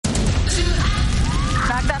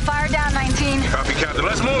Copy, Captain.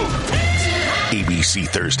 Let's move. ABC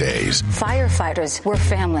Thursdays. Firefighters were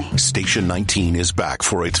family. Station 19 is back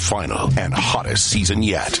for its final and hottest season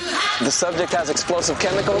yet. The subject has explosive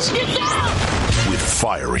chemicals. With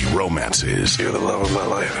fiery romances. You're the love of my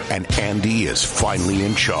life. And Andy is finally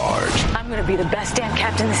in charge. I'm going to be the best damn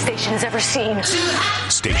captain the station has ever seen.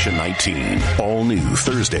 Station 19. All new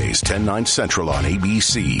Thursdays, 10/9 Central on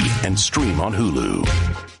ABC and stream on Hulu.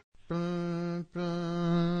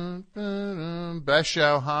 Best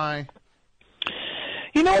show, hi.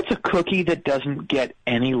 You know, it's a cookie that doesn't get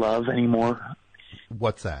any love anymore.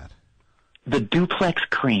 What's that? The duplex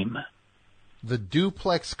cream. The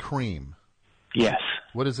duplex cream. Yes.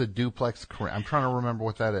 What is a duplex cream? I'm trying to remember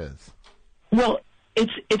what that is. Well,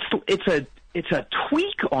 it's a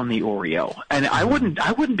tweak on the Oreo, and I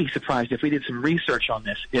wouldn't be surprised if we did some research on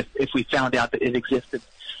this if we found out that it existed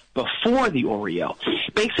before the Oreo.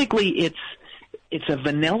 Basically, it's a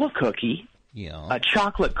vanilla cookie. Yeah. A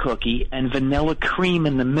chocolate cookie and vanilla cream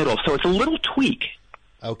in the middle. So it's a little tweak.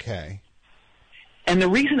 Okay. And the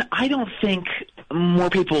reason I don't think more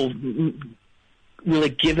people really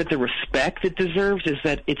give it the respect it deserves is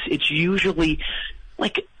that it's usually,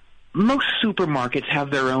 like, most supermarkets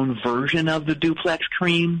have their own version of the duplex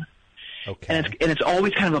cream. Okay. And it's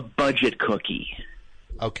always kind of a budget cookie.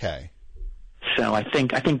 Okay. So I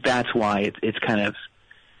think that's why it's kind of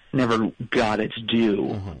never got its due.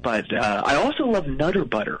 Mm-hmm. But I also love Nutter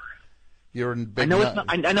Butter. You're in big I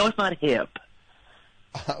know it's not hip.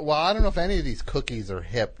 Well, I don't know if any of these cookies are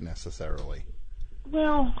hip necessarily.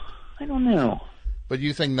 Well, I don't know. But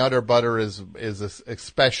you think Nutter Butter is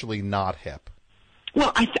especially not hip?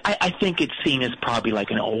 Well, I think it's seen as probably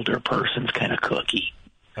like an older person's kind of cookie.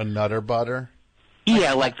 A Nutter Butter?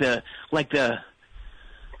 Yeah, like the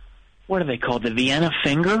what are they called? The Vienna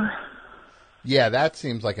Finger? Yeah, that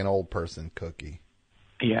seems like an old person cookie.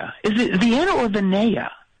 Yeah. Is it Vienna or Vinea?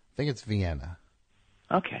 I think it's Vienna.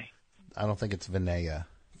 Okay. I don't think it's Vinea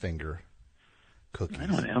finger cookies. I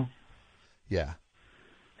don't know. Yeah.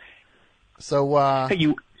 So, hey,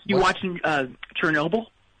 you watching Chernobyl?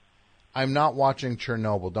 I'm not watching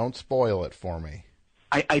Chernobyl. Don't spoil it for me.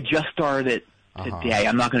 I just started it today.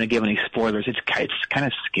 I'm not going to give any spoilers. It's kind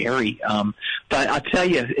of scary. But I'll tell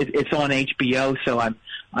you, it's on HBO, so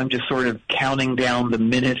I'm just sort of counting down the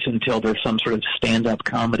minutes until there's some sort of stand-up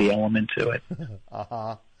comedy element to it.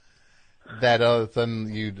 That other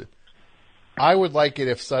than I would like it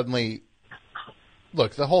if suddenly,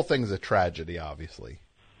 look, the whole thing's a tragedy, obviously.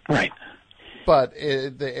 Right. But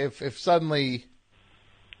if suddenly,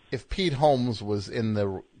 if Pete Holmes was in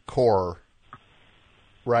the core,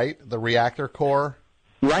 right, the reactor core,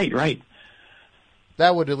 right,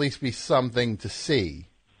 that would at least be something to see.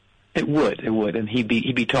 It would, and he'd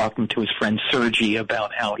be talking to his friend Sergey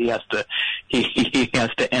about how he has to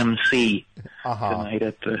MC tonight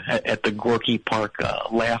at the Gorky Park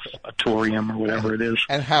Laughatorium or whatever it is,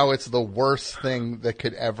 and how it's the worst thing that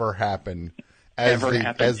could ever happen as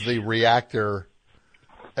the reactor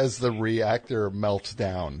melts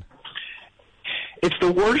down. It's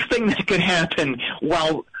the worst thing that could happen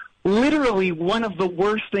while literally one of the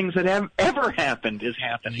worst things that ever happened is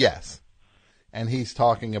happening. Yes. And he's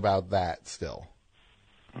talking about that still.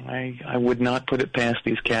 I would not put it past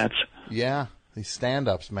these cats. Yeah, these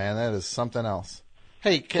stand-ups, man, that is something else.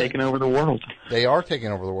 Hey, taking over the world. They are taking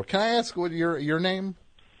over the world. Can I ask what your name?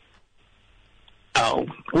 Oh,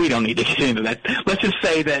 we don't need to get into that. Let's just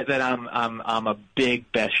say that I'm a big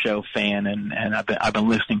Best Show fan, and I've been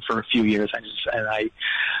listening for a few years.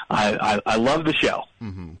 I love the show.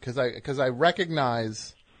 Because I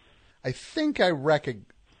recognize, I think I recognize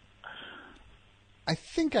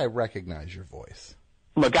your voice.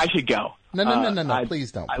 Look, I should go. No,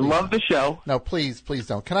 please don't. I love the show. No, please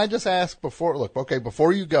don't. Can I just ask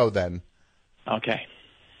before you go then? Okay.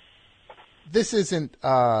 This isn't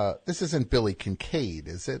Billy Kincaid,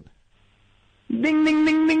 is it? Ding, ding,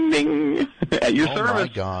 ding, ding, ding. At your service.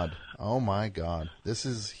 Oh my God. This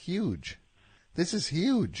is huge. I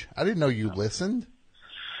didn't know you listened.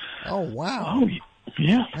 Oh, wow. Oh,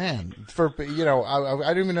 yeah. Man,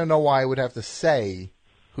 I don't even know why I would have to say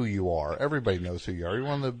who you are. Everybody knows who you are. You're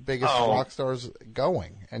one of the biggest rock stars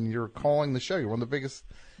going, and you're calling the show. You're one of the biggest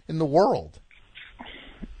in the world.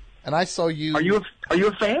 And I saw you. Are you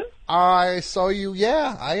a fan? I saw you.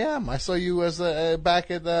 Yeah, I am. I saw you as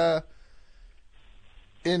back at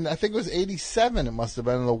in I think it was '87. It must have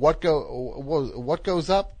been the What Goes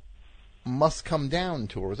Up Must Come Down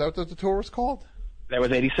tour. Was that what the tour was called? That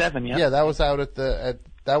was '87. Yeah. Yeah, that was out at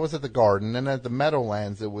the Garden, and at the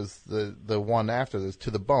Meadowlands it was the one after this,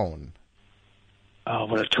 To the Bone. Oh,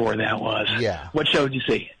 what a tour that was! Yeah. What show did you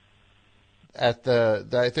see? at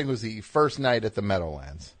I think it was the first night at the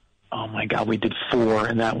Meadowlands. Oh my God, we did 4,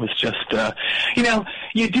 and that was just,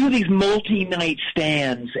 you do these multi-night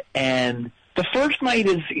stands, and the first night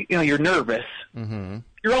is, you're nervous. Mm-hmm.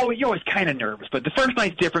 You're always kind of nervous, but the first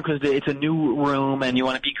night's different because it's a new room, and you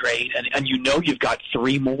want to be great, and you've got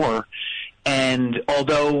 3 more. And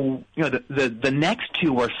although the next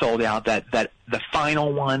 2 are sold out, that the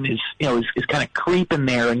final one is kind of creeping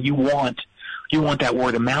there, and you want that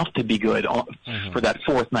word of mouth to be good for that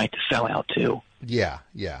 4th night to sell out too. Yeah.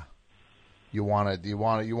 You want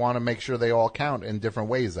to make sure they all count in different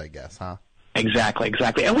ways, I guess, huh? Exactly.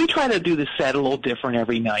 And we try to do the set a little different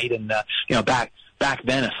every night. And back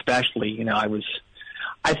then especially,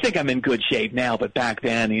 I think I'm in good shape now, but back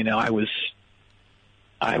then, I was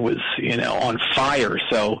on fire.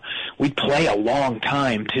 So we'd play a long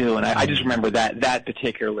time too. And I just remember that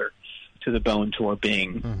particular To the Bone tour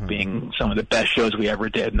being some of the best shows we ever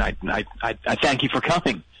did. And I thank you for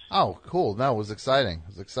coming. Oh, cool. No, it was exciting. It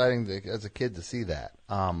was exciting as a kid to see that.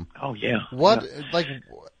 Oh yeah. What, like,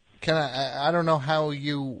 can I don't know how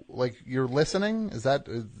you're listening? Is that,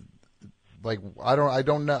 like, I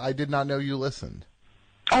don't know. I did not know you listened.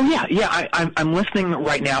 Oh yeah. I'm listening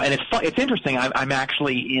right now, and it's interesting. I'm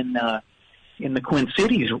actually in the Quint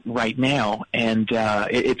Cities right now, and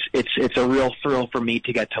it's a real thrill for me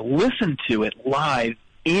to get to listen to it live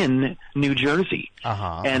in New Jersey.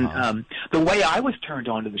 And the way I was turned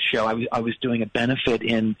on to the show, I was doing a benefit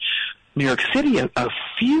in New York City a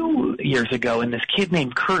few years ago, and this kid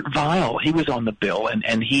named Kurt Vile, he was on the bill,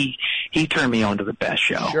 and he turned me on to the best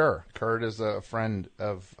show. Sure. Kurt is a friend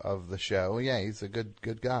of the show. Yeah, he's a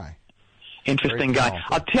good guy. Interesting guy.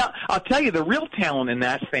 I'll tell you, the real talent in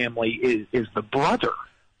that family is the brother.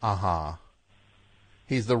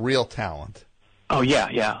 He's the real talent. Oh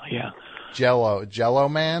yeah. Jello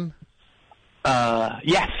man?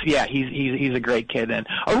 Yes, yeah, he's a great kid and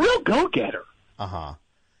a real go-getter.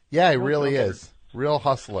 Yeah, he really is. Real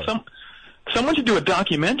hustler. Someone should do a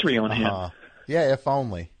documentary on him. Yeah, if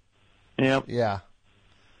only. Yep. Yeah.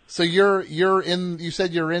 So you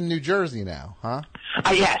said you're in New Jersey now, huh?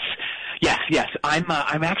 Yes. I'm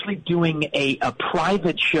actually doing a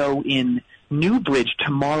private show in Newbridge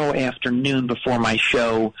tomorrow afternoon before my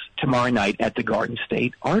show tomorrow night at the Garden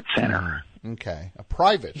State Art Center. Okay, a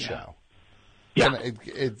private show. Yeah.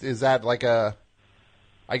 Is that like a?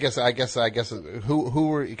 I guess.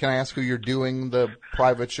 Who are? Can I ask who you're doing the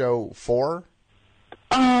private show for?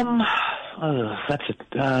 That's it.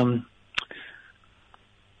 I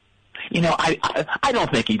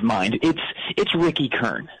don't think he'd mind. It's Ricky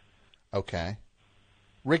Kern. Okay,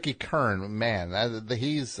 Ricky Kern, man,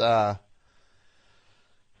 he's. I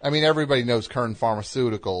mean, everybody knows Kern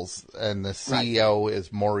Pharmaceuticals, and the CEO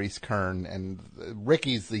is Maurice Kern, and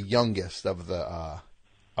Ricky's the youngest of the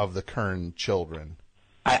Kern children.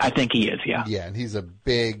 I think he is, yeah. Yeah, and he's a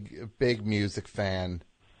big music fan,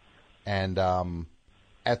 and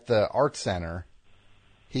at the art center,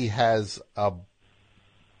 he has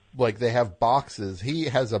they have boxes. He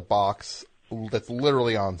has a box that's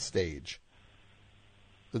literally on stage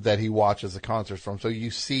that he watches the concerts from. So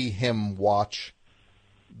you see him watch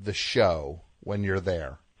the show when you're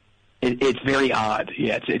there. It's very odd.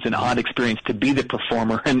 Yeah, it's an odd experience to be the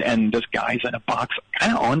performer and this guy's in a box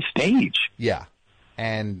kind of on stage. Yeah,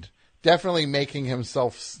 and definitely making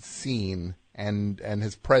himself seen and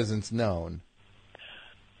his presence known.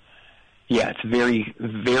 Yeah, it's very,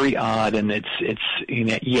 very odd, and it's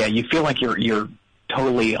you feel like you're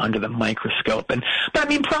totally under the microscope. But I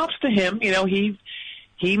mean, props to him.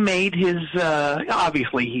 He made his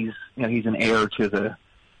obviously he's an heir to the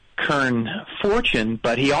Kern fortune,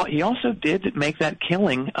 but he also did make that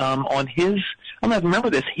killing on his. I don't know if you remember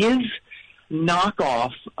this. His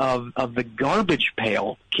knockoff of the Garbage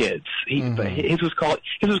Pail Kids. His was called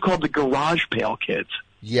the Garage Pail Kids.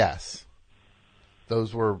 Yes,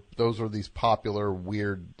 those were these popular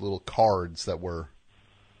weird little cards that were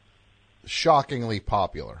shockingly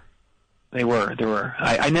popular. They were.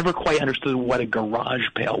 I never quite understood what a garage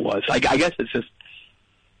pail was. I guess it's just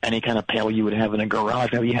any kind of pail you would have in a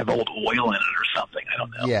garage. Maybe you have old oil in it or something. I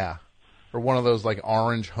don't know. Yeah. Or one of those like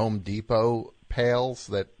orange Home Depot pails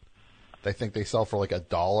that they think they sell for like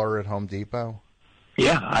 $1 at Home Depot.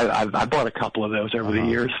 Yeah, I bought a couple of those over the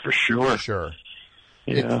years for sure. Sure.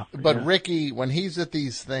 Yeah. But Ricky, when he's at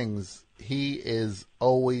these things, he is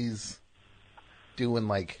always doing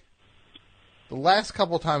like, the last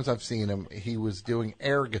couple of times I've seen him, he was doing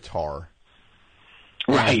air guitar.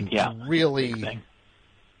 Right, yeah. Really,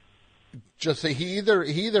 just he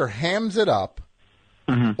either hams it up,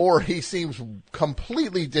 or he seems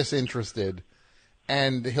completely disinterested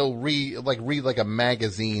and he'll read like a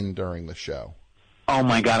magazine during the show. Oh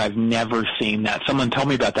my God, I've never seen that. Someone told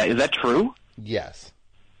me about that. Is that true? Yes.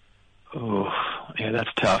 Oh, yeah, that's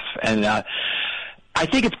tough. And I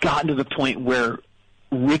think it's gotten to the point where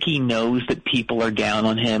Ricky knows that people are down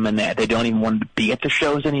on him and that they don't even want him to be at the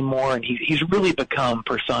shows anymore. And he's really become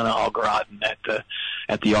persona al gratin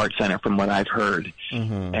at the Art Center, from what I've heard.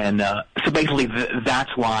 Mm-hmm. And so basically,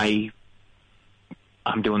 that's why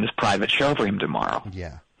I'm doing this private show for him tomorrow.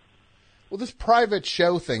 Yeah. Well, this private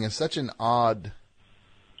show thing is such an odd,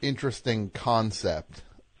 interesting concept.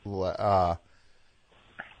 When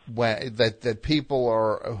that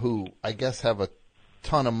people who I guess have a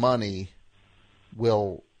ton of money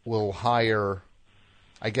will hire.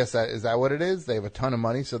 I guess is that what it is? They have a ton of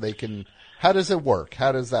money, so they can. How does it work?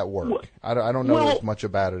 How does that work? I don't know as much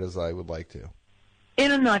about it as I would like to.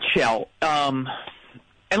 In a nutshell, and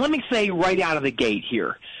let me say right out of the gate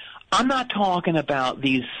here, I'm not talking about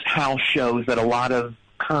these house shows that a lot of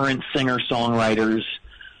current singer-songwriters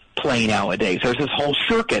play nowadays. There's this whole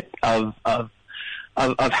circuit of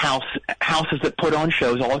houses that put on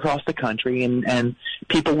shows all across the country, and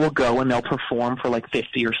people will go and they'll perform for like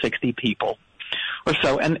 50 or 60 people or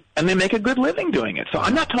so, and they make a good living doing it. So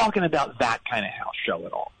I'm not talking about that kind of house show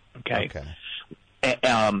at all. Okay.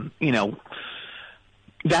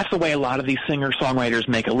 That's the way a lot of these singer-songwriters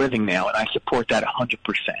make a living now, and I support that 100%.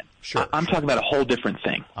 Sure. I'm talking about a whole different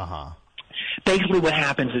thing. Uh-huh. Basically what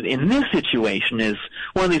happens in this situation is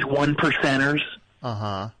one of these one-percenters,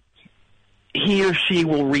 uh-huh, he or she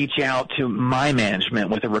will reach out to my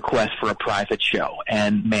management with a request for a private show,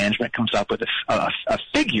 and management comes up with a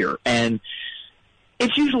figure, and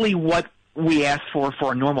it's usually what we ask for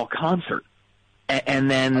a normal concert.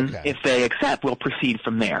 And then if they accept, we'll proceed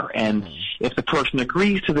from there. And if the person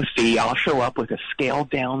agrees to the fee, I'll show up with a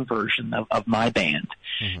scaled-down version of my band.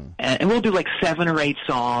 Mm-hmm. And we'll do like 7 or 8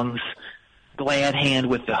 songs, glad hand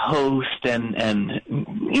with the host and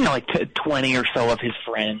like 20 or so of his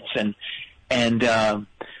friends. And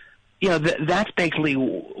that's basically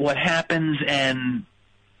what happens. And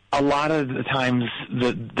a lot of the times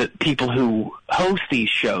the people who host these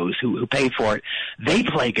shows, who pay for it, they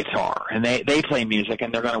play guitar and they play music,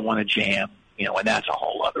 and they're going to want to jam, and that's a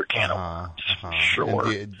whole other can of worms.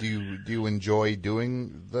 Sure. And do you enjoy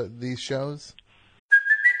doing these shows?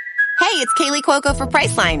 Hey, it's Kaylee Cuoco for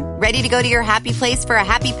Priceline. Ready to go to your happy place for a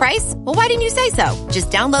happy price? Well, why didn't you say so? Just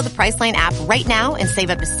download the Priceline app right now and save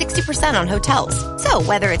up to 60% on hotels. So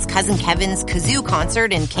whether it's Cousin Kevin's Kazoo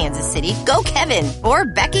Concert in Kansas City, go Kevin, or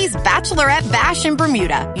Becky's Bachelorette Bash in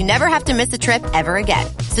Bermuda, you never have to miss a trip ever again.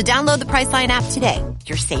 So download the Priceline app today.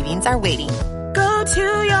 Your savings are waiting. Go to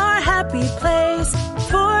your happy place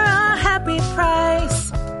for a happy price.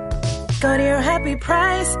 Go to your happy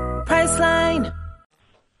price, Priceline.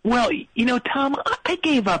 Well, Tom, I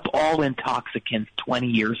gave up all intoxicants 20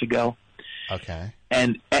 years ago. Okay.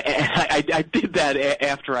 And I did that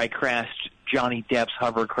after I crashed Johnny Depp's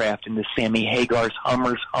hovercraft into Sammy Hagar's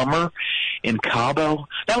Hummer in Cabo.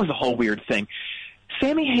 That was a whole weird thing.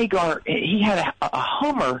 Sammy Hagar, he had a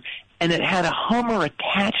Hummer, and it had a Hummer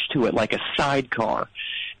attached to it like a sidecar.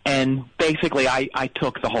 And basically, I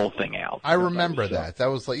took the whole thing out. I remember that. That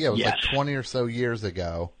was like, like 20 or so years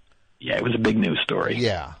ago. Yeah, it was a big news story.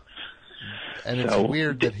 Yeah. And it's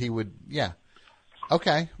weird that he would,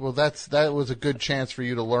 Okay, well that was a good chance for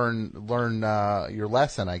you to learn your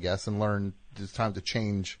lesson, I guess, and learn it's time to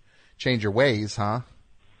change your ways, huh?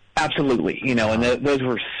 Absolutely. And those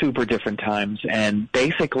were super different times, and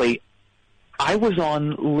basically I was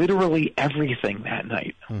on literally everything that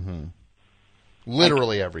night. Mm-hmm.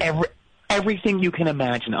 Literally everything. Everything you can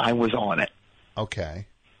imagine, I was on it. Okay.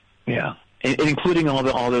 Yeah. Including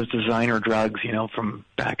all those designer drugs, from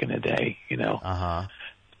back in the day, Uh-huh.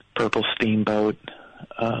 Purple Steamboat,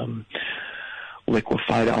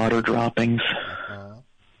 liquefied otter droppings,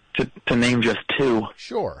 to name just 2.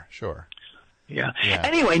 Sure. Yeah.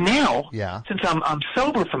 Anyway, now, since I'm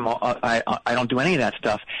sober from I don't do any of that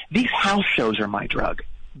stuff. These house shows are my drug.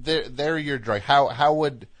 They're your drug. How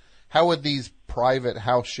would these private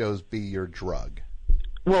house shows be your drug?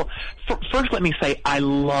 Well, first let me say I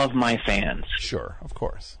love my fans. Sure, of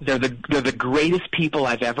course. They're the greatest people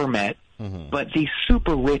I've ever met. Mm-hmm. But these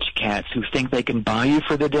super rich cats who think they can buy you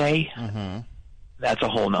for the day, that's a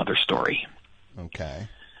whole nother story. Okay.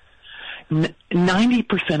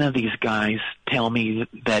 90% of these guys tell me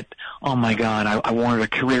that, oh my God, I wanted a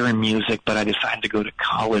career in music, but I decided to go to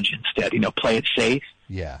college instead. Play it safe.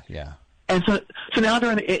 Yeah. And so now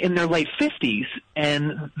they're in their late 50s,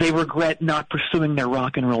 and they regret not pursuing their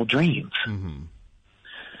rock and roll dreams. Mm-hmm.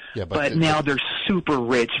 Yeah, but now they're super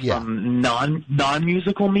rich from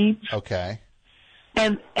non-musical means. Okay.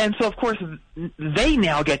 And so, of course, they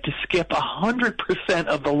now get to skip 100%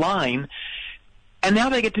 of the line, and now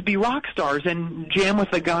they get to be rock stars and jam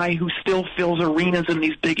with a guy who still fills arenas in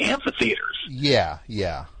these big amphitheaters. Yeah.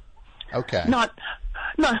 Okay. Not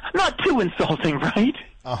too insulting, right?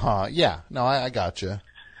 Yeah. No, I got you.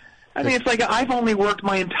 I mean, it's like I've only worked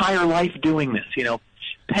my entire life doing this,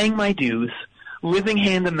 paying my dues, living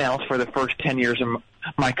hand to mouth for the first 10 years of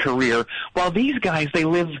my career, while these guys, they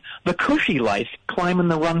live the cushy life, climbing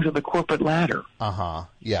the rungs of the corporate ladder.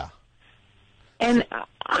 Yeah. And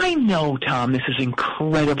I know, Tom, this is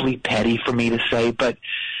incredibly petty for me to say, but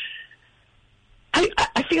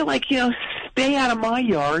I feel like, stay out of my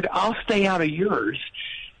yard, I'll stay out of yours.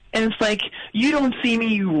 And it's like, you don't see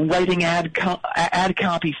me writing ad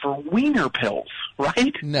copy for wiener pills,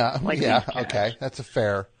 right? No, okay. That's a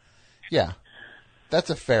fair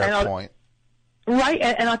point. Right,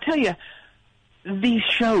 and I'll tell you, these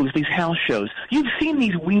shows, these house shows, you've seen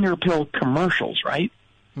these wiener pill commercials, right?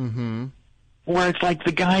 Mm-hmm. Where it's like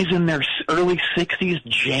the guys in their early 60s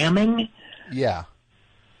jamming. Yeah.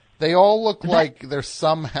 They all look like they're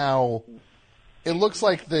somehow... It looks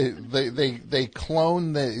like they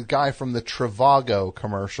clone the guy from the Trivago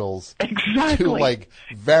commercials exactly. to like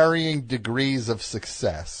varying degrees of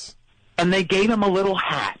success. And they gave him a little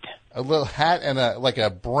hat. A little hat and a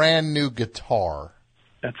brand new guitar.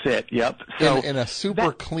 That's it. Yep. So in a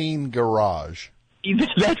super clean garage.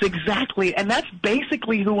 That's exactly, and that's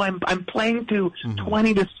basically who I'm playing to.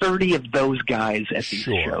 20 to 30 of those guys at these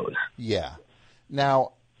shows. Yeah.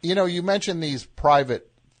 Now, you mentioned these private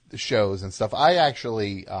shows and stuff. I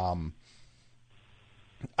actually,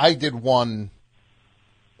 I did one.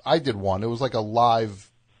 It was like a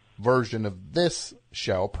live version of this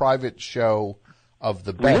show, a private show of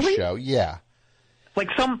the best show. Yeah. Like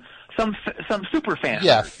some super fan.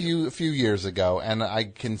 Yeah, a few years ago, and I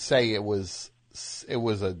can say it was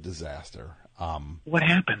a disaster. What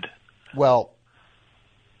happened? Well,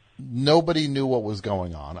 nobody knew what was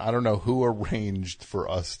going on. I don't know who arranged for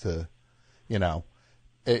us to,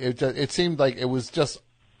 It seemed like it was just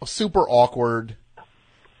super awkward.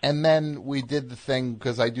 And then we did the thing,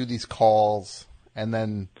 because I do these calls, and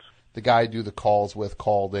then the guy I do the calls with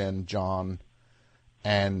called in, John.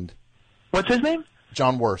 And what's his name?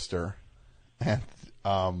 John Worster. And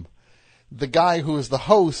the guy who is the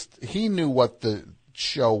host, he knew what the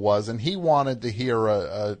show was, and he wanted to hear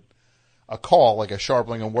a call, like a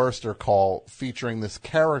Sharpling and Worster call, featuring this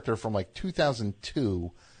character from like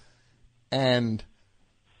 2002. And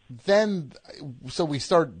then, so we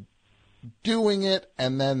start doing it,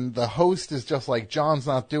 and then the host is just like, John's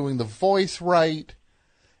not doing the voice right,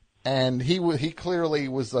 and he clearly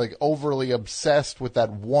was like overly obsessed with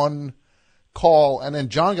that one call, and then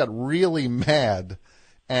John got really mad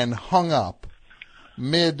and hung up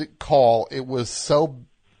mid-call. It was so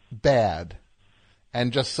bad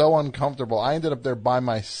and just so uncomfortable. I ended up there by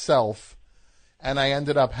myself, and I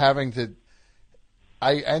ended up having to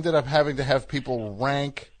have people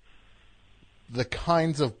rank the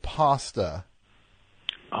kinds of pasta.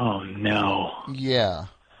 Oh, no. Yeah.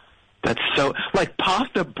 That's so... Like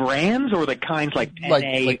pasta brands, or the kinds like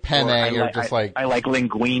penne? Like penne, or just like... I like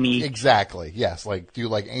linguine. Exactly, yes. Like, do you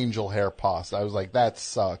like angel hair pasta? I was like, that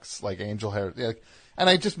sucks. Like, angel hair... And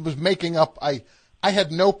I just was making up... I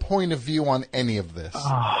had no point of view on any of this.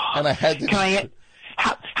 And I had to...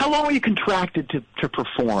 How long were you contracted to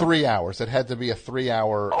perform? 3 hours. It had to be a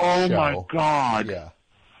 3-hour show. Oh, my God. Yeah.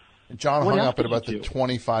 John hung up at about the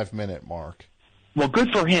 25-minute mark. Well, good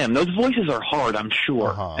for him. Those voices are hard, I'm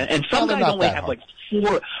sure. And some guys only have like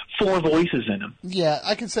four voices in them. Yeah,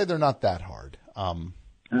 I can say they're not that hard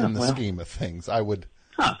in the scheme of things. I would.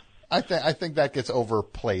 I think that gets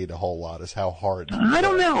overplayed a whole lot, is how hard. I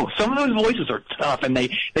don't know. Some of those voices are tough, and they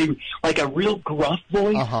like a real gruff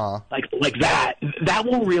voice, like that. That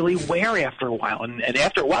will really wear after a while, and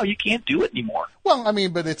after a while, you can't do it anymore. Well, I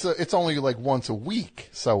mean, but it's only like once a week,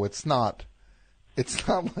 so it's not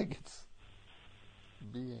like it's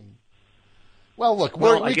being. Well, look,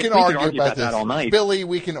 we can argue about this all night, Billy.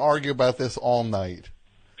 We can argue about this all night.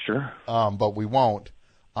 Sure. But we won't.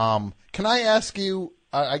 Can I ask you?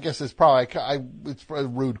 I guess it's probably it's a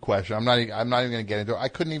rude question. I'm not even going to get into it. I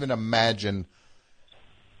couldn't even imagine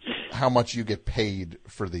how much you get paid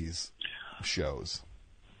for these shows.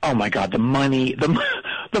 Oh my God, the money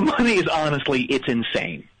is honestly, it's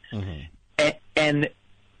insane. Mm-hmm. And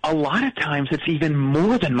a lot of times it's even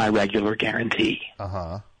more than my regular guarantee.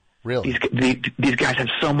 Really? These guys have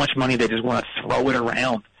so much money they just want to throw it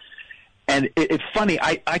around. And it's funny.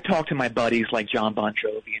 I talk to my buddies like John Bon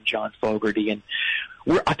Jovi and John Fogerty, and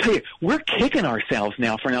I'll tell you, we're kicking ourselves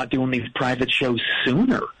now for not doing these private shows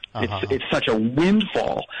sooner. It's such a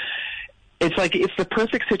windfall. It's like it's the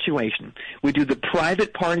perfect situation. We do the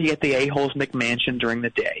private party at the A-Holes McMansion during the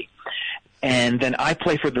day, and then I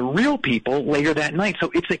play for the real people later that night.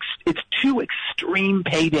 So it's two extreme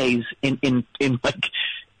paydays in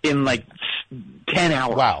like 10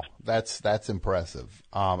 hours. Wow, that's impressive.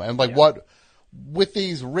 And like what with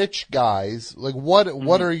these rich guys, like what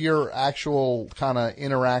are your actual kind of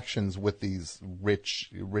interactions with these rich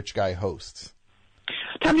guy hosts?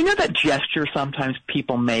 Tom, you know that gesture sometimes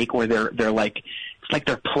people make where they're like, it's like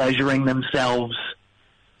they're pleasuring themselves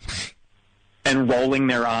and rolling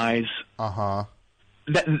their eyes.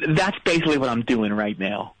 That's basically what I'm doing right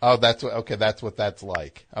now. Oh, that's what that's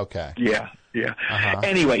like. Okay. Yeah.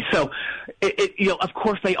 Anyway, so of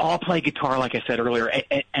course they all play guitar, like I said earlier,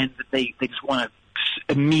 and they just want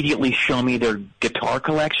to immediately show me their guitar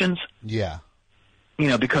collections. Yeah.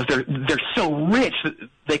 Because they're so rich that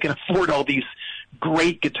they can afford all these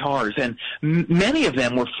great guitars, and many of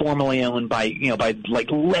them were formerly owned by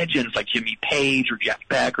like legends like Jimmy Page or Jeff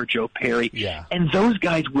Beck or Joe Perry. Yeah. And those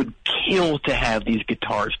guys would kill to have these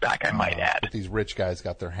guitars back, I might add. These rich guys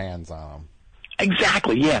got their hands on them.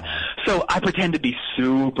 Exactly, yeah. So I pretend to be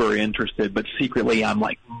super interested, but secretly I'm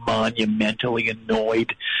like monumentally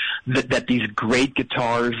annoyed that these great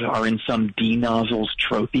guitars are in some D-Nozzles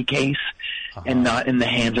trophy case and not in the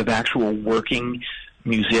hands of actual working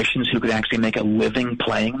musicians who could actually make a living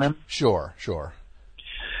playing them. Sure.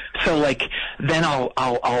 So like then I'll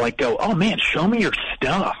like go, oh man, show me your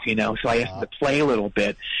stuff, So I ask them to play a little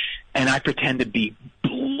bit, and I pretend to be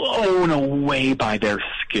blown away by their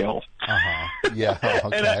skill. Yeah.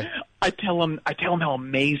 Okay. And I tell them how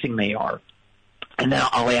amazing they are, and then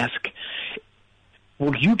I'll ask,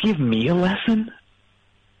 will you give me a lesson?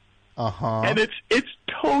 And it's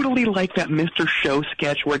totally like that Mr. Show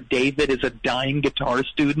sketch where David is a dying guitar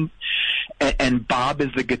student and Bob is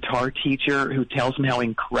the guitar teacher who tells him how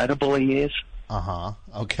incredible he is.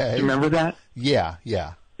 Okay. Do you remember that? Yeah.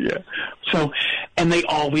 So, and they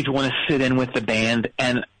always want to sit in with the band,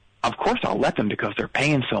 and of course I'll let them because they're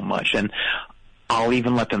paying so much, and I'll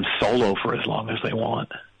even let them solo for as long as they want.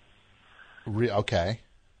 Okay.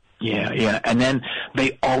 Yeah. And then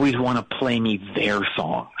they always want to play me their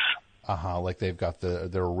songs. Like they've got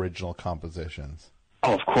their original compositions.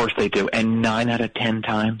 Oh, of course they do. And 9 out of 10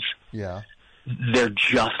 times, they're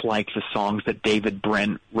just like the songs that David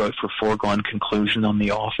Brent wrote for Foregone Conclusion on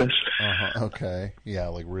The Office. Okay. Yeah,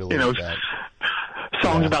 like really that.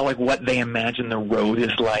 Songs about like what they imagine the road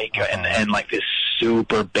is like, and like this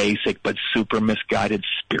super basic but super misguided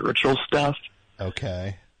spiritual stuff.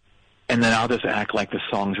 Okay. And then I'll just act like the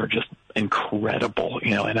songs are just incredible,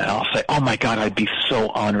 and I'll say, oh my God, I'd be so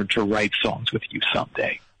honored to write songs with you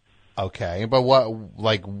someday. Okay, but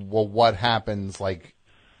what happens like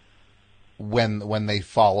when they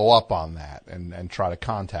follow up on that and try to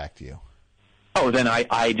contact you? Oh, then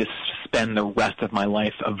I just spend the rest of my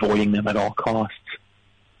life avoiding them at all costs.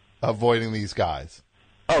 Avoiding these guys?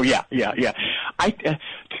 Oh, yeah.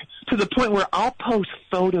 To the point where I'll post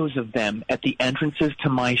photos of them at the entrances to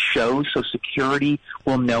my shows so security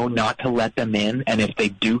will know not to let them in. And if they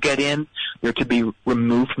do get in, they're to be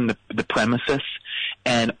removed from the premises.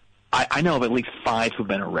 And I know of at least 5 who've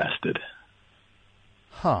been arrested.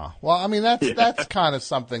 Well, I mean, that's kind of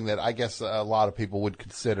something that I guess a lot of people would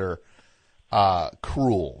consider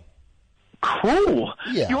cruel. Cruel?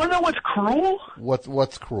 Yeah. You want to know what's cruel?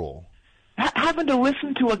 What's cruel? Having to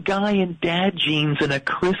listen to a guy in dad jeans and a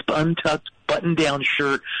crisp, untucked, button-down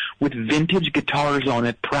shirt with vintage guitars on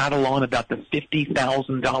it prattle on about the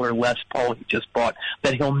 $50,000 Les Paul he just bought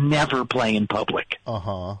that he'll never play in public.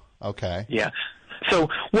 Okay. Yeah. So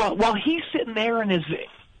while he's sitting there in his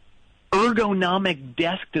ergonomic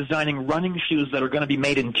desk designing running shoes that are going to be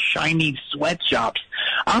made in Chinese sweatshops,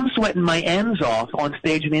 I'm sweating my ends off on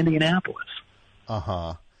stage in Indianapolis.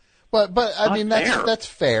 But I mean that's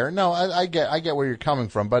fair. No, I get where you're coming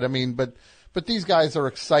from. But I mean, but these guys are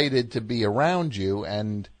excited to be around you,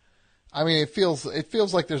 and I mean, it feels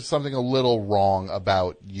like there's something a little wrong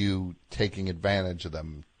about you taking advantage of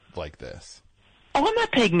them like this. Oh, I'm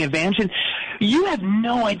not taking advantage. You have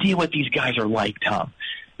no idea what these guys are like, Tom.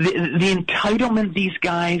 The entitlement these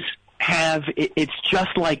guys have, it's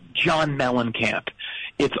just like John Mellencamp.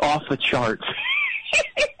 It's off the charts.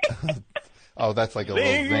 Oh, that's like a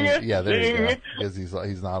little thing. Yeah, there you go. Because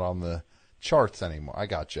he's not on the charts anymore. I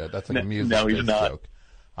got you. That's like a music he's not. joke.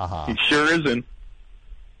 He sure isn't.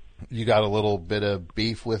 You got a little bit of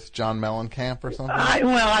beef with John Mellencamp or something?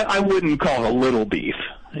 I wouldn't call it a little beef.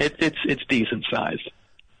 It's decent sized.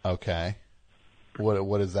 Okay.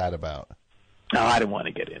 What is that about? No, I don't want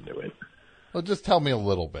to get into it. Well, just tell me a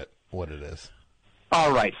little bit what it is.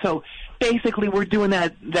 All right. So basically, we're doing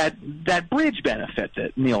that bridge benefit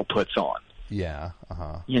that Neil puts on. Yeah.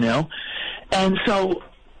 You know, and so,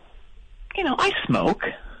 you know, I smoke.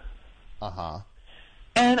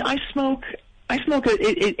 And I smoke.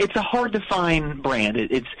 It's a hard to find brand.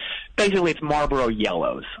 It's basically Marlboro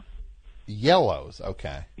Yellows. Yellows.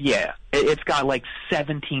 Okay. Yeah. It's got like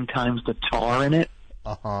 17 times the tar in it.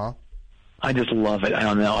 I just love it. I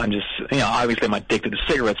don't know. I'm just, you know, obviously I'm addicted to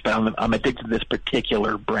cigarettes, but I'm addicted to this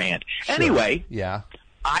particular brand. Sure. Anyway, yeah,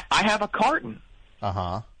 I have a carton.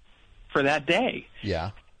 For that day.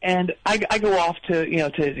 Yeah. And I go off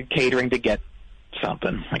to catering to get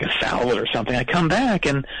something like a salad or something. I come back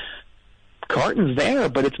and carton's there,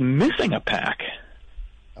 but it's missing a pack.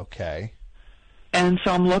 Okay. And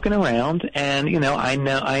so I'm looking around, and you know, I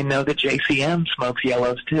know that JCM smokes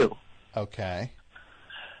Yellows too. Okay.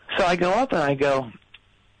 So I go up and I go,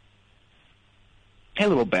 "Hey,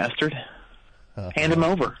 little bastard, hand him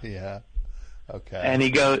over." Yeah. Okay. And he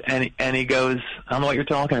goes, and he goes, "I don't know what you're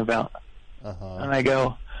talking about." And I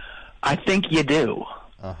go, "I think you do."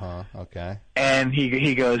 Okay. And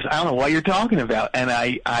he goes, "I don't know what you're talking about." And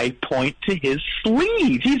I point to his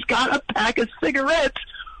sleeve. He's got a pack of cigarettes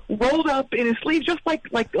rolled up in his sleeve, just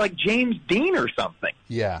like James Dean or something.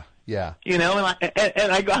 Yeah. Yeah. You know, and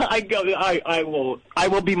I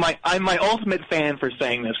will be I'm my ultimate fan for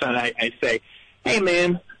saying this, and I say, "Hey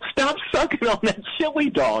man, stop sucking on that chili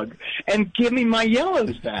dog and give me my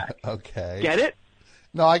Yellows back." Okay. Get it?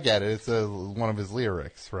 No, I get it. It's one of his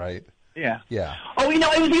lyrics, right? Yeah. Yeah. Oh, you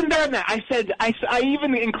know, it was even better than that. I said I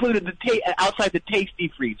even included the outside the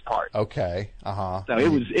Tasty Freeze part. Okay. So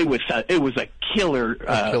it was a killer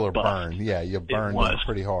killer buff. burn. Yeah, you burned him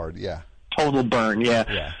pretty hard. Yeah. Total burn. Yeah.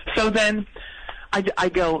 Yeah. So then I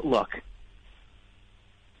go, "Look,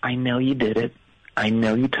 I know you did it. I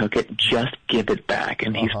know you took it. Just give it back."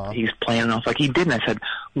 And he's playing off like he didn't. I said,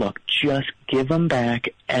 "Look, just give them back."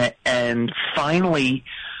 And finally,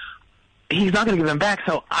 he's not going to give them back.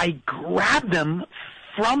 So I grabbed them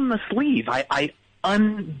from the sleeve. I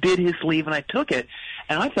undid his sleeve and I took it.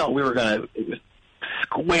 And I thought we were going to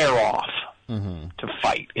square off to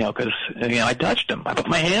fight, you know, because I touched him. I put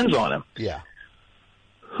my hands on him. Yeah.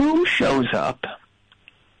 Who shows up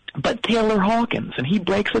but Taylor Hawkins? And he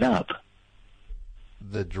breaks it up.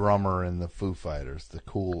 The drummer in the Foo Fighters, the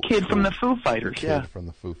cool kid from the Foo Fighters, kid from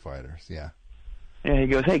the Foo Fighters, yeah. Yeah, he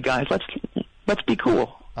goes, "Hey guys, let's be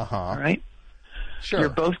cool, all right? Sure. You're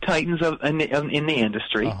both titans in the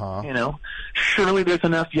industry, you know. Surely there's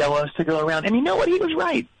enough Yellows to go around." And you know what? He was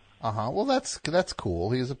right. Well, that's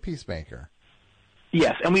cool. He's a peacemaker.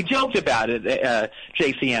 Yes, and we joked about it,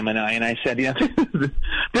 JCM and I said, you know,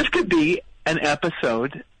 this could be an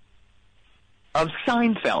episode of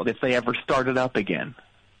Seinfeld if they ever started up again.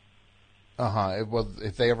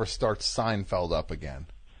 If they ever start Seinfeld up again.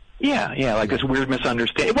 Yeah, like this weird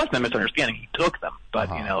misunderstanding. It wasn't a misunderstanding. He took them, but,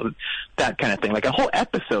 you know, that kind of thing. Like a whole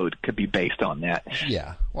episode could be based on that.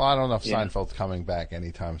 Yeah. Well, I don't know if Seinfeld's coming back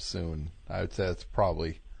anytime soon. I would say it's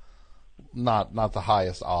probably not the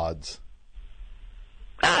highest odds.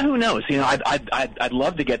 Who knows? You know, I'd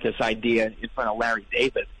love to get this idea in front of Larry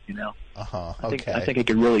David. You know, Okay. I think it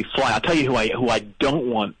could really fly. I'll tell you who I don't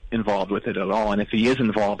want involved with it at all. And if he is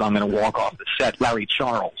involved, I'm going to walk off the set. Larry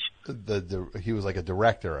Charles. He was like a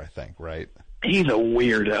director, I think, right? He's a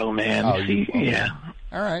weirdo, man. Yeah.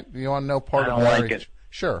 All right. You want to know part of Larry? I don't Larry? like it.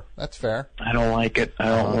 Sure, that's fair. I don't like it. I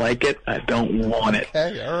don't like it. I don't want it.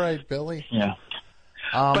 Okay. All right, Billy. Yeah.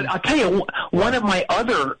 But I'll tell you, one of my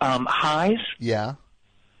other highs. Yeah.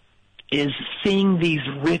 Is seeing these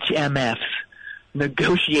rich MFs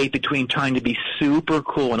negotiate between trying to be super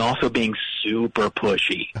cool and also being super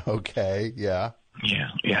pushy. Okay, yeah.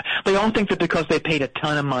 Yeah. They all think that because they paid a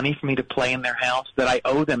ton of money for me to play in their house that I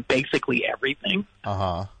owe them basically everything.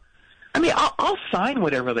 I mean, I'll sign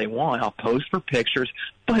whatever they want. I'll pose for pictures,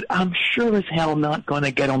 but I'm sure as hell not going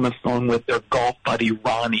to get on the phone with their golf buddy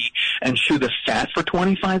Ronnie and chew the fat for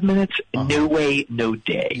 25 minutes. No way, no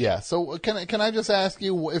day. Yeah. So can I just ask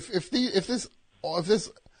you if this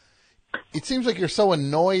it seems like you're so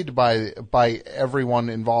annoyed by everyone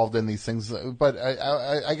involved in these things, but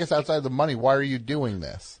I guess outside the money, why are you doing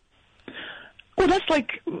this? Well, that's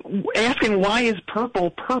like asking why is purple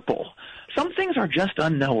purple. Some things are just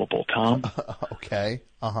unknowable, Tom. Okay.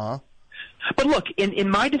 But look, in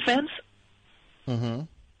my defense,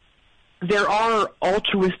 there are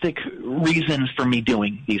altruistic reasons for me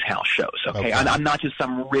doing these house shows, okay? I'm not just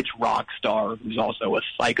some rich rock star who's also a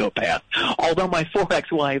psychopath, although my 4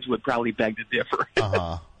 ex-wives would probably beg to differ.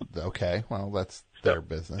 Okay, well, that's their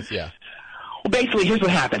business, yeah. Well, basically, here's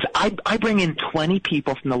what happens. I bring in 20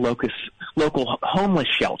 people from the local homeless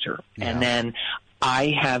shelter, and then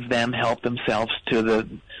I have them help themselves to the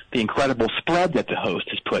incredible spread that the host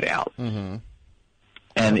has put out. Mm-hmm.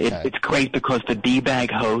 And Okay. it's great because the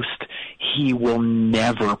D-bag host, he will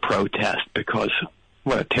never protest because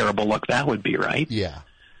what a terrible look that would be, right? Yeah.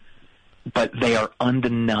 But they are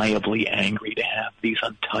undeniably angry to have these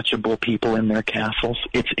untouchable people in their castles.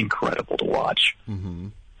 It's incredible to watch. Mm-hmm.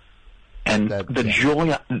 And That-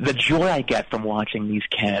 the joy I get from watching these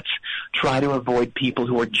cats try to avoid people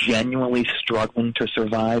who are genuinely struggling to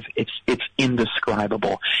survive, it's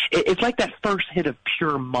indescribable. It's like that first hit of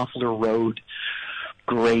pure Muffler Road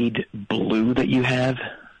grade blue that you have.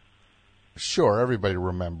 Sure, everybody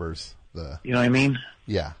remembers the... You know what I mean?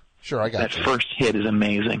 Yeah, sure, I got That you. first hit is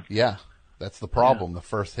amazing. Yeah, that's the problem. The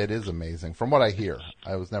first hit is amazing. From what I hear,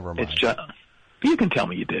 I was never mind. It's just, you can tell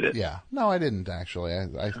me you did it. Yeah. No, I didn't, actually.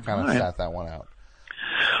 I kind of right. sat that one out.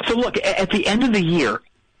 So look, at the end of the year,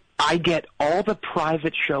 I get all the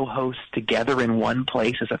private show hosts together in one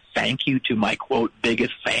place as a thank you to my, quote,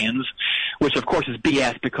 biggest fans, which, of course, is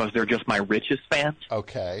BS because they're just my richest fans.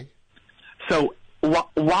 Okay. So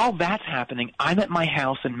while that's happening, I'm at my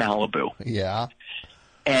house in Malibu. Yeah.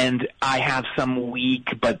 And I have some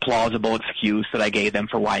weak but plausible excuse that I gave them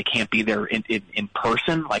for why I can't be there in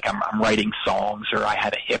person, like I'm writing songs or I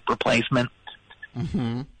had a hip replacement.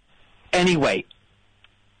 Mm-hmm. Anyway,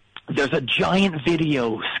 there's a giant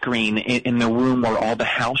video screen in the room where all the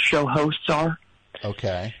house show hosts are.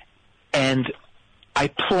 Okay. And I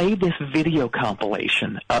played this video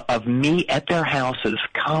compilation of me at their houses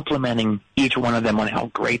complimenting each one of them on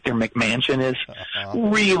how great their McMansion is,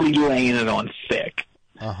 really laying it on thick.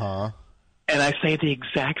 Uh-huh. And I say the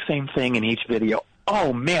exact same thing in each video.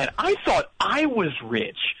 Oh, man, I thought I was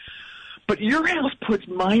rich, but your house puts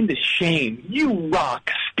mine to shame. You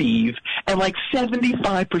rock, Steve. And like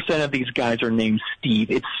 75% of these guys are named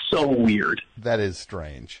Steve. It's so weird. That is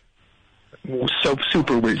strange. So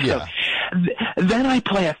super weird. Yeah. So, then I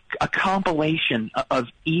play a compilation of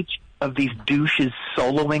each of these douches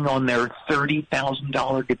soloing on their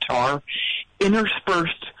 $30,000 guitar,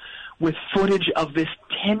 interspersed with footage of this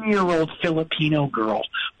 10-year-old Filipino girl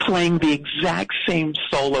playing the exact same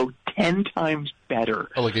solo 10 times better.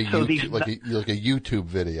 Oh, like a So YouTube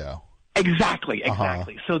video. Exactly.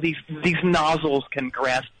 So these nozzles can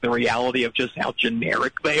grasp the reality of just how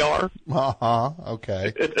generic they are. Uh-huh.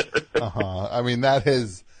 Okay. Uh-huh. I mean, that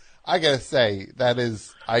is, I gotta say,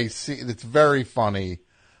 I see, it's very funny.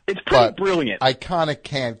 It's pretty brilliant. I kind of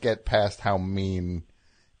can't get past how mean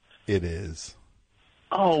it is.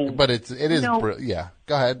 Oh, but it is yeah.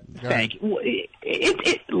 Go ahead. Thank you.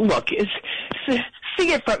 Look,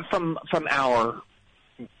 see it from our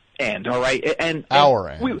end, all right? And our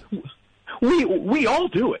end. We all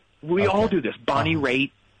do it. We all do this. Bonnie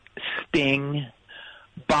Raitt, Sting,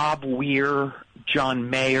 Bob Weir, John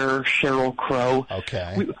Mayer, Sheryl Crow.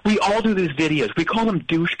 Okay. We all do these videos. We call them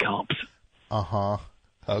douche comps. Uh-huh.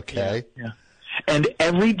 Okay. Yeah. And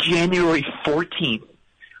every January 14th,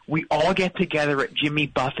 we all get together at Jimmy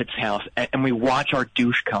Buffett's house and we watch our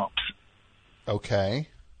douche comps. Okay.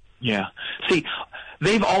 Yeah. See,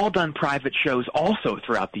 they've all done private shows also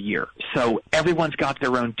throughout the year. So everyone's got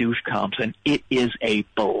their own douche comps, and it is a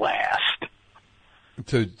blast.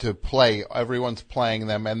 To play, everyone's playing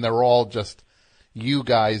them, and they're all just you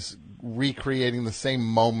guys recreating the same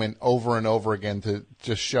moment over and over again to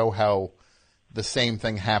just show how the same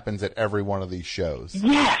thing happens at every one of these shows.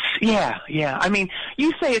 Yes, yeah. I mean,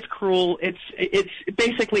 you say it's cruel. It's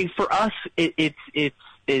basically for us.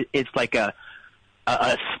 It's like a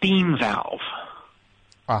steam valve.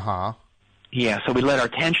 Uh-huh. Yeah, so we let our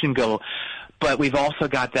tension go, but we've also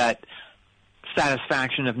got that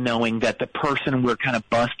satisfaction of knowing that the person we're kind of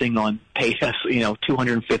busting on paid us,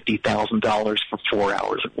 $250,000 for 4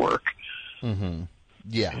 hours of work. Mm-hmm.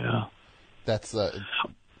 Yeah. That's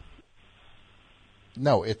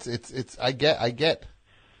no, it's I get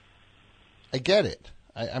it.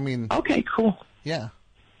 I mean. Okay, cool. Yeah.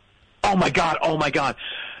 Oh my God.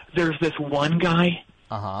 There's this one guy.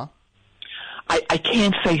 Uh-huh. I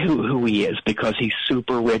can't say who he is because he's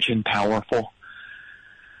super rich and powerful.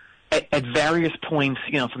 At various points,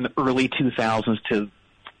 from the early 2000s to,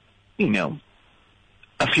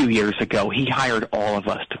 a few years ago, he hired all of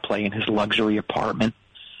us to play in his luxury apartment.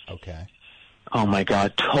 Okay. Oh my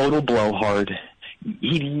God, total blowhard.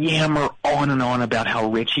 He'd yammer on and on about how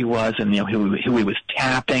rich he was and who he was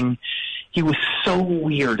tapping. He was so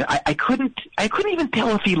weird. I couldn't even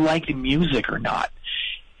tell if he liked music or not.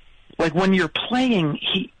 Like when you're playing,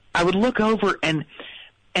 I would look over and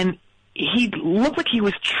he looked like he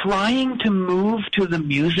was trying to move to the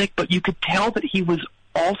music, but you could tell that he was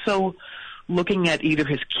also looking at either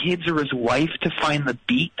his kids or his wife to find the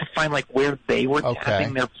beat, to find like where they were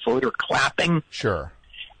tapping their foot or clapping. Sure.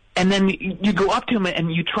 And then you go up to him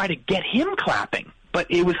and you try to get him clapping, but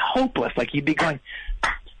it was hopeless. Like you'd be going,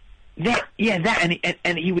 that,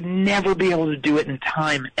 and he would never be able to do it in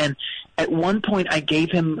time. And at one point I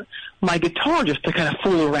gave him my guitar just to kind of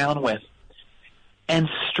fool around with. And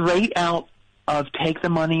straight out of Take the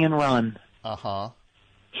Money and Run,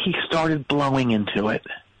 he started blowing into it.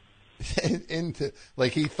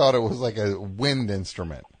 Like he thought it was like a wind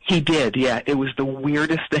instrument. He did, yeah. It was the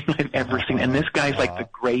weirdest thing I've ever seen. And this guy's like the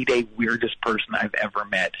grade A weirdest person I've ever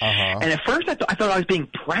met. And at first I thought I was being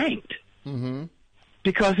pranked.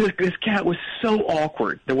 Because this cat was so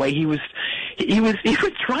awkward. The way he was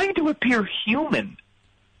trying to appear human.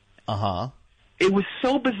 It was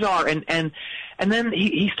so bizarre. And then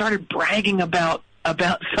he started bragging about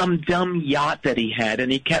some dumb yacht that he had,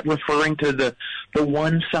 and he kept referring to the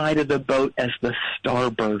one side of the boat as the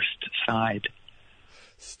starburst side.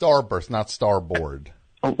 Starburst, not starboard.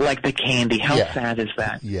 Oh, like the candy. How sad is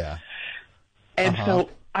that? Yeah. And so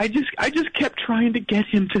I just kept trying to get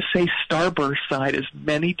him to say starburst side as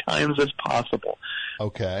many times as possible.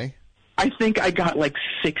 Okay. I think I got like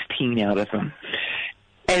 16 out of him.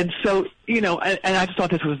 And so, and I just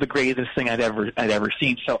thought this was the greatest thing I'd ever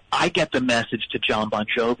seen. So I get the message to John Bon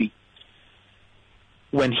Jovi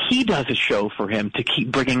when he does a show for him to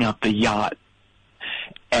keep bringing up the yacht.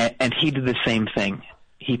 And he did the same thing.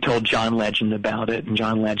 He told John Legend about it, and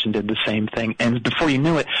John Legend did the same thing. And before you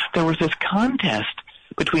knew it, there was this contest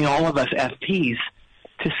between all of us FPs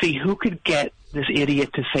to see who could get this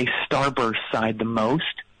idiot to say starburst side the most.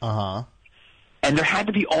 And there had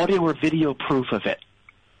to be audio or video proof of it.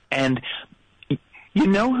 And you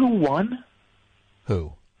know who won?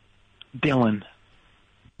 Who? Dylan.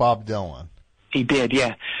 Bob Dylan. He did,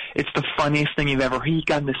 yeah. It's the funniest thing you've ever heard. He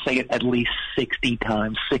got him to say it at least 60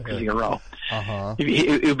 times, 60. It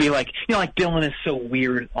would be like, like Dylan is so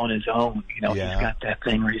weird on his own. He's got that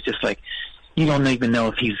thing where he's just like, you don't even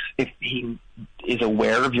know if he is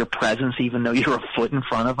aware of your presence, even though you're a foot in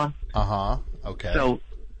front of him. Okay. So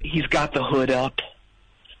he's got the hood up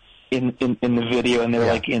in the video, and they're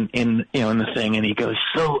like in the thing, and he goes,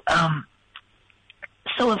 so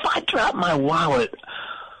if I drop my wallet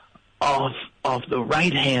off the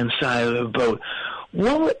right hand side of the boat,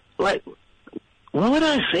 what would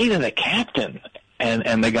I say to the captain?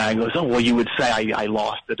 And the guy goes, oh, well, you would say I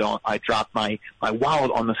lost it I dropped my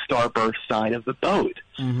wallet on the starburst side of the boat.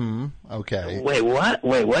 Okay. Wait,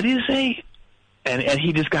 what do you say? And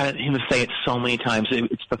he just got him to say it so many times.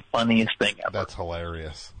 It's the funniest thing ever. That's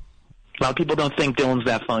hilarious. A lot of people don't think Dylan's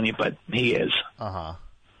that funny, but he is.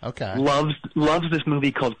 Okay. Loves this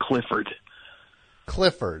movie called Clifford.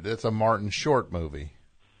 Clifford. It's a Martin Short movie.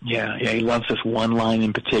 Yeah. He loves this one line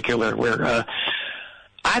in particular where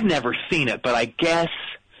I've never seen it, but I guess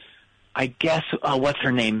what's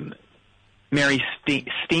her name? Mary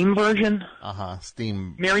Steam Virgin.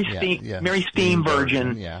 Steam. Mary Steam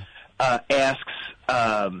Virgin. Asks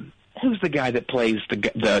who's the guy that plays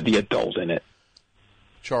the adult in it?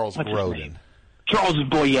 Charles Grodin. Charles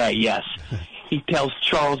Boyer, yes. He tells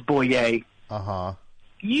Charles Boyer,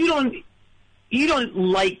 you don't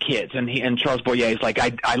like kids, and Charles Boyer is like,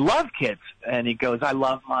 I love kids, and he goes, I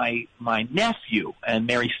love my nephew, and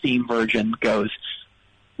Mary Steam Virgin goes,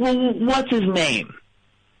 well, what's his name?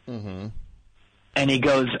 And he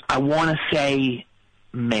goes, I want to say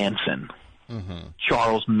Manson.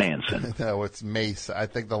 Charles Manson. No, it's Mason. I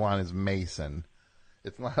think the line is Mason.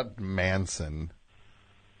 It's not Manson.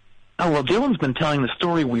 Oh, well, Dylan's been telling the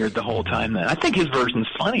story weird the whole time then. I think his version's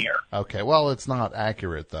funnier. Okay, well, it's not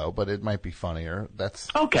accurate, though, but it might be funnier. That's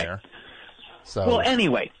fair. So, well,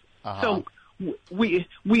 anyway, so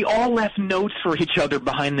we all left notes for each other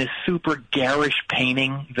behind this super garish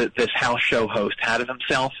painting that this house show host had of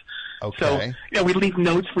himself. Okay. So, we leave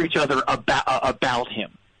notes for each other about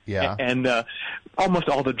him. Yeah. And almost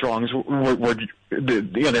all the drawings were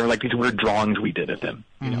they were like these weird drawings we did of him.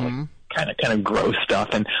 You know, like, kind of gross stuff,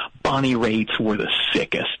 and Bonnie Raitt's were the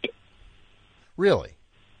sickest. Really?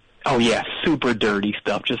 Oh yeah, super dirty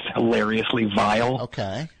stuff, just hilariously vile.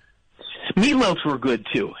 Okay. Meatloaf's were good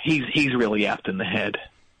too. He's really effed in the head.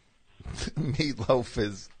 Meatloaf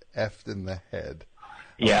is effed in the head.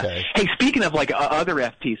 Yeah. Okay. Hey, speaking of like other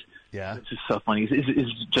FTs, yeah, this is so funny. This is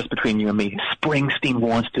just between you and me. Springsteen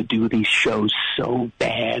wants to do these shows so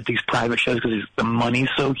bad, these private shows, because the money's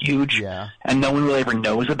so huge. Yeah. And no one really ever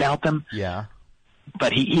knows about them. Yeah.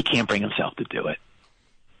 But he can't bring himself to do it.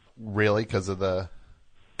 Really? Because of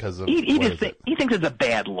he thinks it's a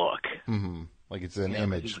bad look. Like it's an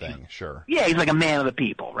image thing, sure. Yeah, he's like a man of the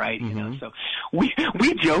people, right? You know, so we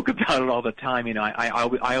joke about it all the time. You know, I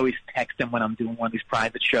always text him when I'm doing one of these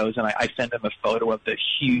private shows, and I send him a photo of the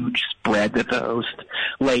huge spread that the host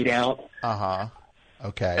laid out.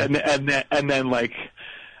 Okay. And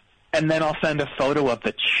then I'll send a photo of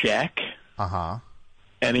the check.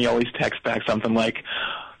 And he always texts back something like,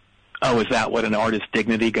 "Oh, is that what an artist's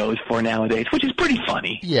dignity goes for nowadays?" Which is pretty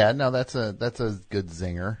funny. Yeah, no, that's a good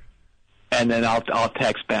zinger. And then I'll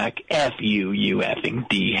text back, "F you, you effing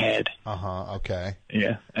D-head." Okay.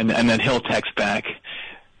 Yeah. And then he'll text back,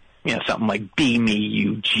 you know, something like, "Be me,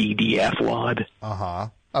 you GDF wad."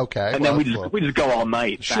 Okay. And then we just go all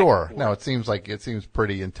night. Sure. No, it seems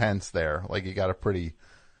pretty intense there. Like you got a pretty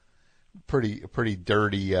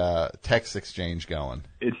dirty text exchange going.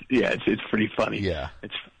 It's pretty funny. Yeah.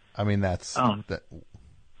 That's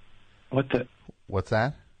What's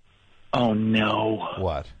that? Oh no.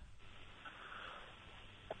 What?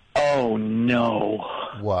 Oh no.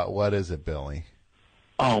 What is it, Billy?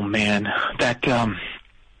 Oh man, that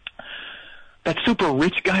super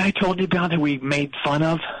rich guy I told you about that we made fun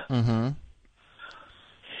of.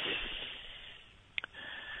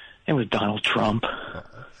 It was Donald Trump.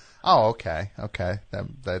 Oh, okay.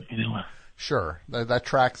 That you know, sure. That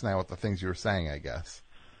tracks now with the things you were saying, I guess.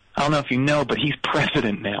 I don't know if you know, but he's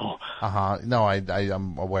president now. No,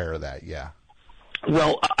 I'm aware of that. Yeah.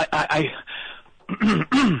 Well, I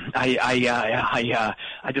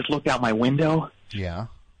just looked out my window. Yeah.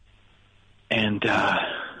 And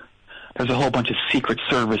there's a whole bunch of Secret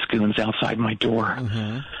Service goons outside my door.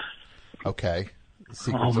 Okay.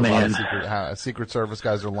 Secret Service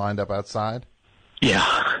guys are lined up outside? Yeah.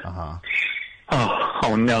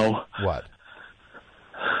 Oh no. What?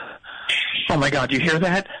 Oh my God, you hear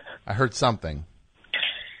that? I heard something.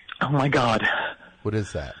 Oh my God. What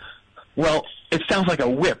is that? Well, it sounds like a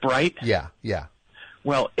whip, right? Yeah.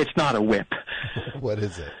 Well, it's not a whip. What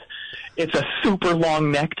is it? It's a super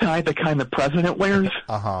long necktie, the kind the president wears.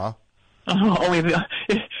 Only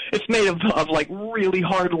it's made of like really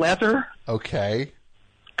hard leather. Okay.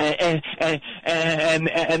 And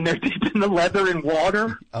they're dipping the leather in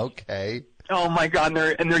water. Okay. Oh my God!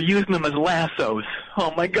 They're using them as lassos.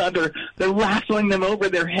 Oh my God! They're lassoing them over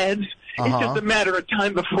their heads. It's just a matter of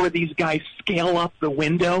time before these guys scale up the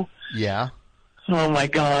window. Yeah. Oh my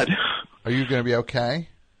God! Are you going to be okay?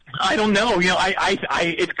 I don't know. You know,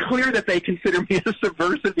 it's clear that they consider me a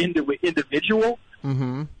subversive individual.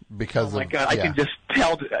 Because oh my God! I can just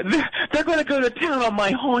tell they're going to go to town on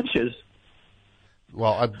my haunches.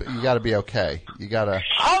 Well, you got to be okay. You got to.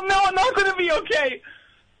 Oh no! I'm not going to be okay.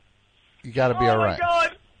 You got to be all right. Oh my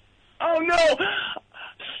God! Oh no!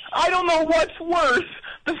 I don't know what's worse: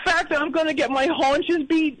 the fact that I'm going to get my haunches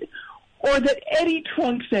beat, or that Eddie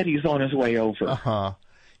Trunk said he's on his way over.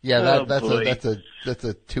 Yeah, that's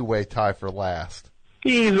a two-way tie for last.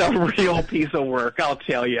 He's a real piece of work, I'll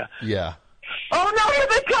tell you. Yeah. Oh no! Here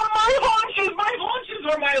they come! My haunches! My haunches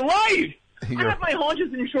are my life. I have my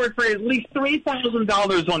haunches insured for at least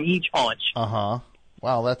 $3,000 on each haunch. Wow,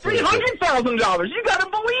 that's $300,000. You gotta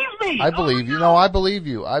believe me. I believe you. No, I believe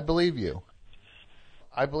you. I believe you.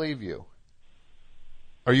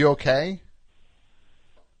 Are you okay?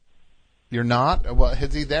 You're not? Well,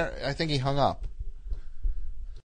 is he there? I think he hung up.